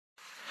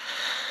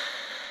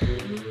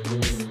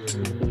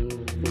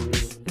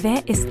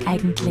Wer ist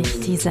eigentlich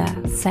dieser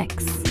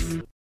Sex?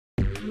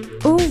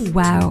 Oh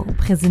wow,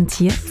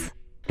 präsentiert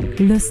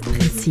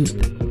Lvstprinzip,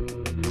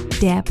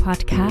 der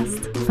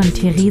Podcast von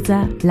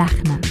Theresa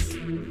Lachner.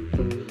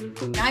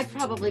 I've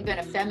probably been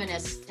a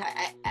feminist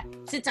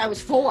since I was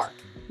 4.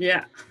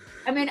 Yeah.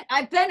 I mean,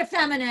 I've been a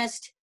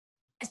feminist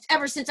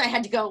ever since I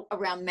had to go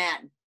around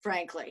men,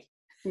 frankly.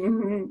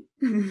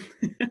 Mm-hmm.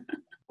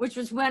 Which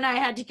was when I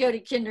had to go to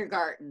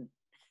kindergarten.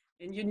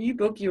 In your new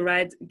book, you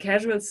write,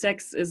 casual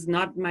sex is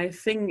not my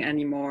thing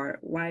anymore.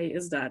 Why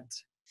is that?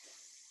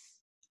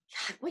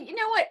 Well, you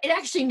know what? It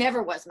actually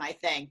never was my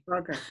thing.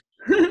 Okay.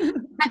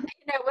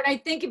 When I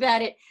think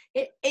about it,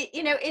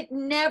 it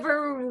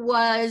never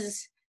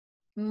was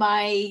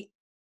my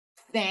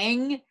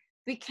thing,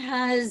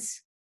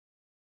 because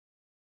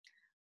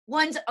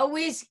there's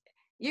always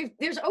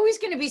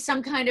going to be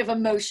some kind of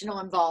emotional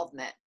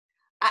involvement.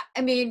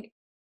 I mean,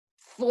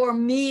 for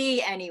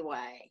me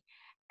anyway.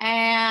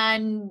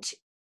 And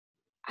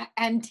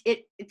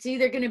it's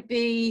either going to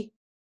be,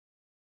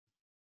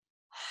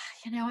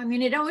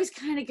 it always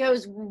kind of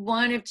goes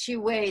one of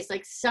two ways.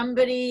 Like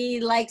somebody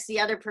likes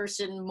the other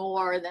person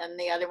more than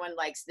the other one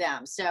likes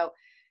them. So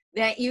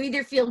that you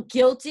either feel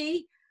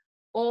guilty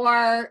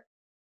or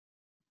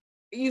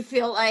you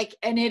feel like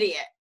an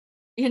idiot,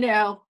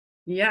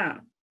 Yeah.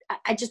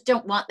 I just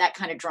don't want that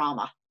kind of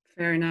drama.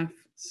 Fair enough.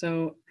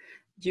 So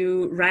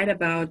you write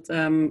about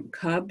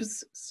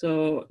cubs,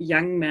 so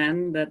young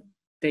men that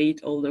date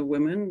older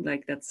women,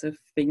 like that's a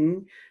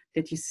thing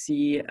that you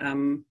see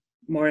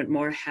more and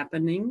more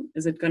happening.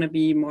 Is it going to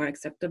be more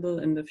acceptable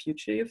in the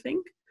future, you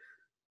think?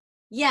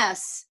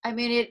 Yes. I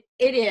mean,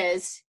 it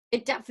is.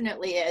 It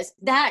definitely is.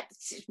 That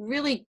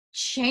really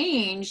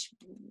changed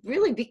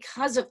really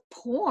because of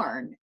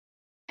porn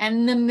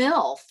and the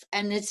MILF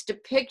and its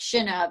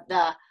depiction of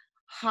the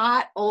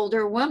hot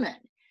older woman.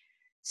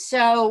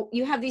 So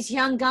you have these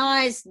young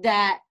guys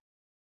that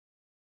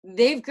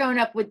they've grown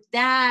up with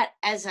that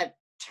as a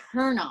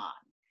turn on.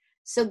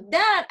 So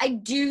that I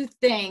do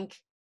think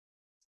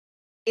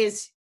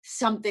is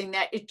something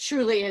that it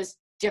truly is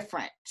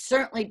different,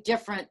 certainly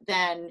different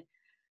than,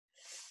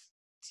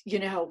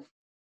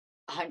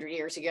 100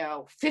 years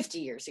ago, 50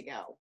 years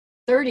ago,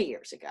 30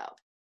 years ago.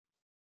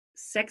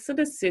 Sex in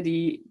the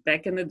City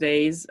back in the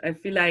days, I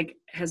feel like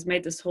has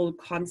made this whole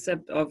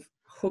concept of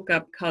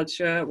hookup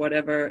culture,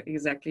 whatever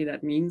exactly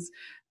that means,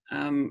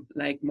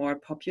 like more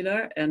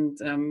popular and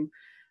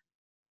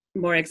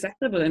more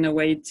acceptable in a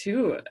way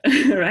too,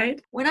 right?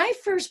 When I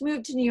first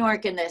moved to New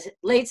York in the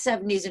late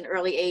 70s and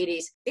early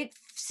 80s, it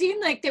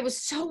seemed like there was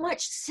so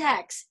much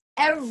sex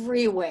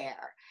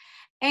everywhere.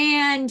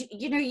 And,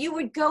 you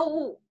would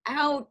go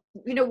out,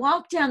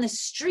 walk down the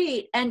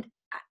street. And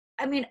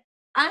I mean,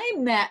 I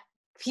met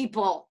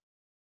people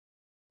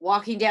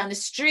walking down the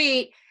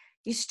street.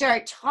 You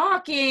start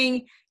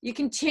talking, you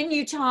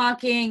continue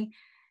talking.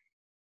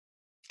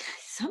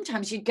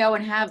 Sometimes you'd go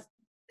and have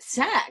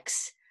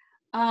sex.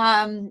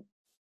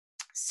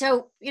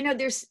 So,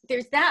 there's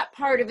that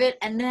part of it.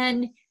 And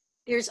then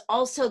there's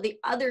also the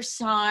other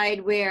side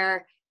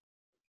where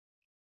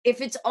if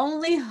it's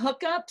only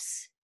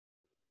hookups,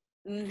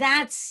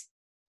 that's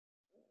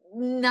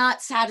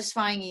not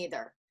satisfying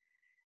either.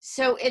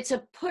 So it's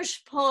a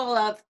push-pull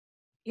of,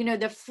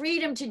 the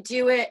freedom to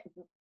do it,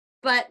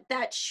 but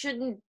that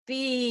shouldn't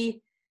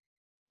be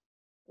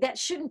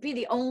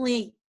the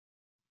only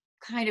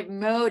kind of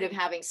mode of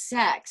having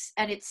sex.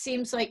 And it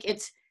seems like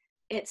it's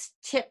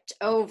tipped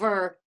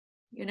over,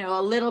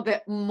 a little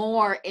bit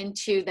more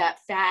into that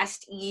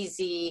fast,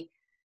 easy,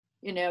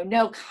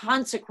 no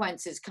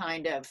consequences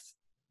kind of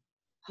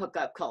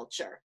hookup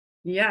culture.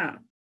 Yeah.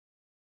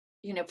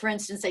 For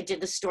instance, I did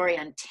the story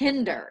on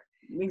Tinder.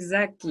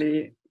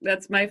 Exactly.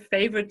 That's my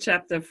favorite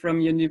chapter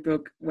from your new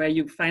book, where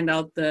you find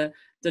out the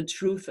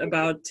truth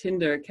about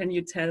Tinder. Can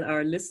you tell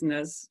our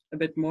listeners a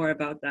bit more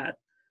about that?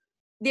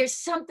 There's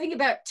something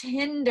about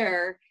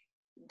Tinder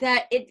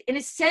that in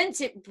a sense,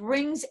 it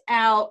brings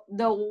out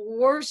the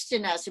worst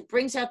in us. It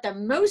brings out the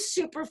most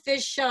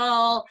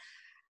superficial.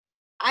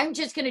 I'm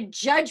just going to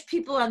judge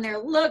people on their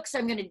looks.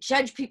 I'm going to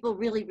judge people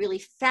really, really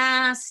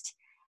fast.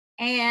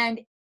 And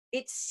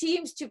it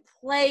seems to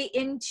play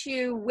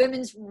into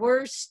women's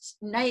worst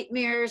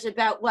nightmares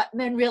about what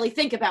men really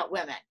think about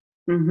women.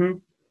 Mm-hmm.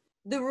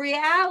 The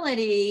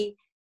reality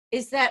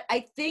is that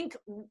I think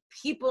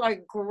people are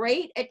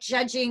great at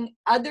judging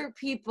other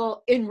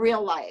people in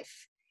real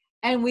life.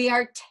 And we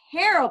are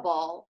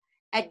terrible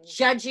at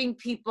judging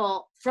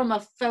people from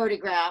a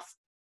photograph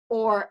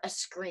or a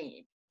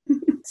screen.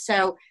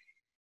 So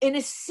in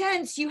a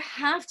sense, you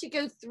have to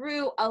go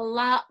through a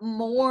lot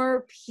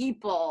more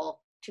people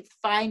to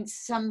find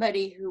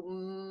somebody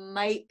who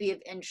might be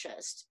of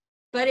interest.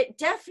 But it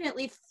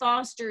definitely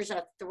fosters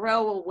a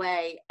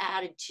throwaway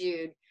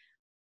attitude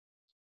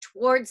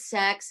towards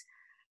sex,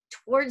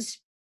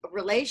 towards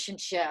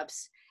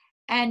relationships.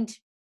 And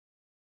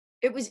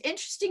it was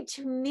interesting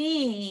to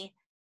me,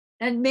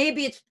 and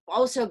maybe it's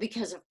also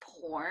because of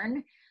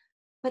porn,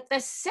 but the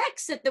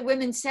sex that the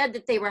women said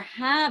that they were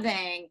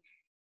having,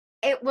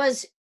 it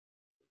was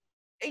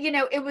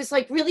it was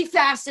like really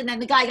fast, and then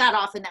the guy got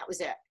off and that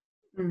was it.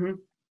 Mm-hmm.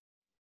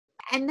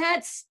 And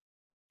that's,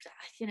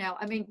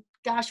 I mean,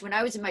 gosh, when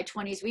I was in my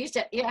 20s, we used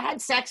to, I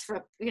had sex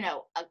for,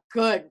 a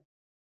good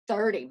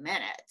 30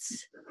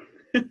 minutes.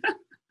 And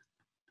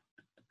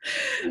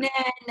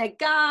then the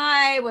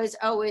guy was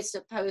always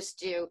supposed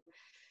to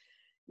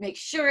make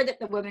sure that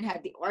the woman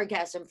had the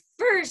orgasm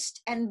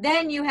first, and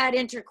then you had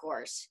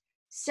intercourse.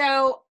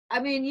 So, I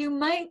mean, you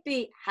might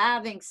be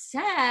having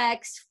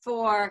sex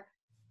for,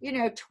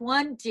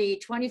 20,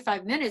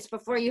 25 minutes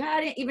before you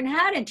even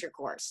had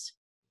intercourse.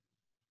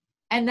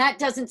 And that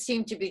doesn't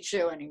seem to be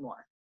true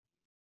anymore.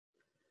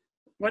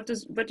 What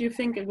do you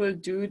think it will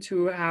do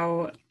to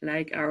how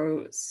like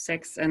our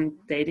sex and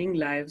dating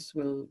lives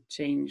will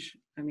change?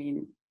 I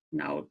mean,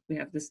 now we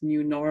have this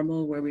new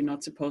normal where we're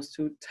not supposed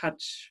to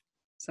touch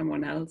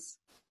someone else.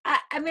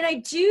 I mean, I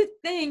do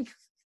think,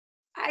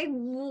 I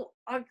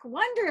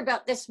wonder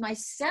about this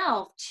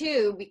myself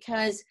too,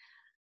 because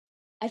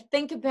I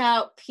think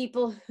about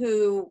people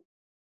who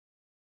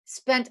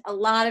spent a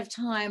lot of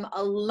time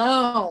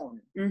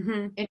alone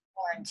in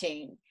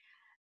quarantine.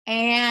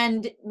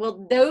 And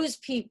will those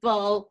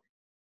people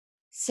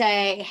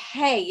say,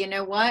 hey, you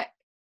know what?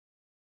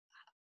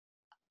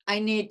 I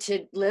need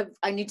to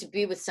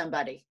be with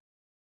somebody.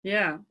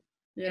 Yeah.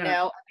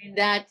 I mean,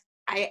 that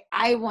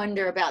I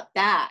wonder about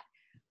that.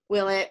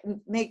 Will it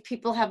make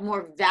people have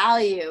more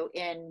value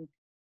in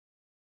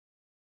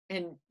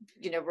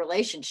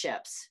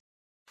relationships?